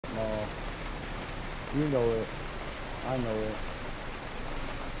You know it. I know it.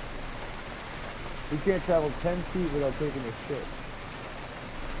 You can't travel 10 feet without taking a shit.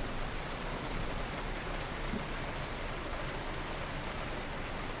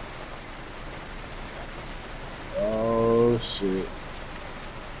 Oh shit.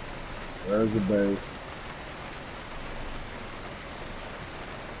 There's the base.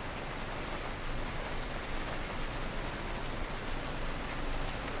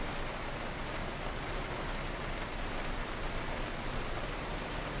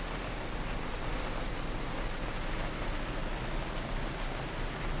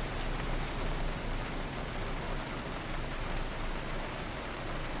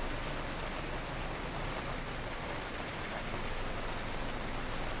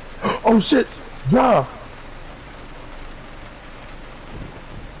 Oh shit! Yeah!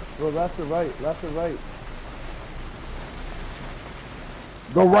 Bro, left or right? Left or right?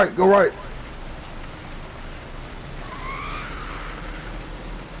 Go right, go right!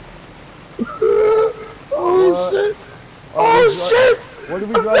 Oh What? shit! Oh, Oh shit! what are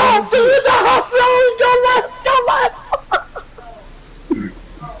we No, driving into? dude, no, go left, go left!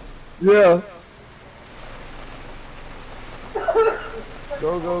 Yeah.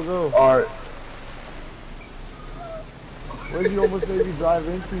 Go, go, go. Alright. Where did you almost make me drive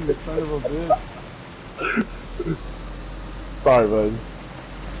into, you son of a bitch? Sorry, man.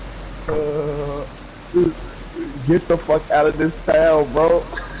 Get the fuck out of this town, bro.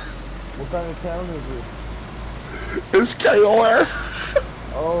 What kind of town is it? It's KOS.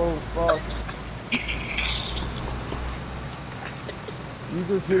 Oh, fuck. You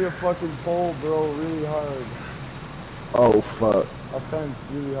just hit a fucking pole, bro, really hard. Oh fuck. A fence,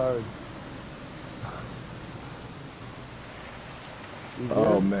 really hard.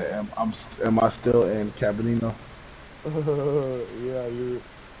 Oh man, am I still in Cabanino? Yeah, you.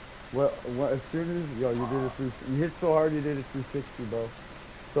 Well, as soon as you did it through, you hit so hard you did it through 60, bro.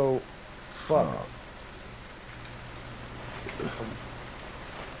 So, fuck.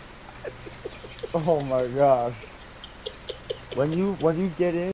 Oh my gosh. When you get in.